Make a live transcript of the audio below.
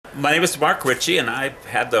My name is Mark Ritchie, and I've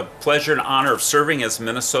had the pleasure and honor of serving as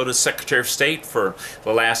Minnesota's Secretary of State for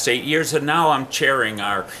the last 8 years, and now I'm chairing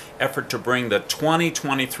our effort to bring the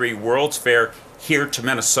 2023 World's Fair here to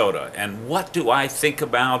Minnesota. And what do I think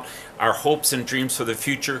about our hopes and dreams for the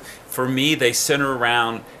future? For me, they center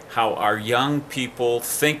around how our young people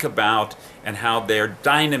think about and how their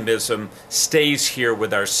dynamism stays here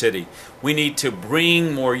with our city. We need to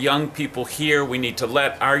bring more young people here. We need to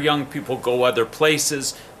let our young people go other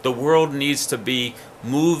places. The world needs to be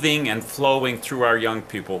moving and flowing through our young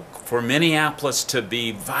people. For Minneapolis to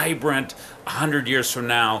be vibrant 100 years from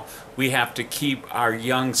now, we have to keep our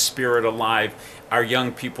young spirit alive. Our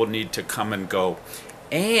young people need to come and go.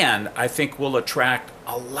 And I think we'll attract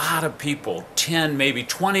a lot of people, 10, maybe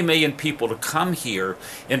 20 million people to come here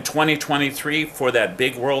in 2023 for that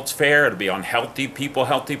big World's Fair. It'll be on Healthy People,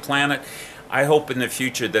 Healthy Planet. I hope in the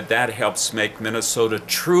future that that helps make Minnesota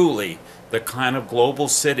truly the kind of global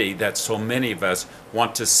city that so many of us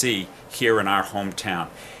want to see here in our hometown.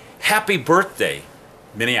 Happy birthday,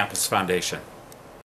 Minneapolis Foundation.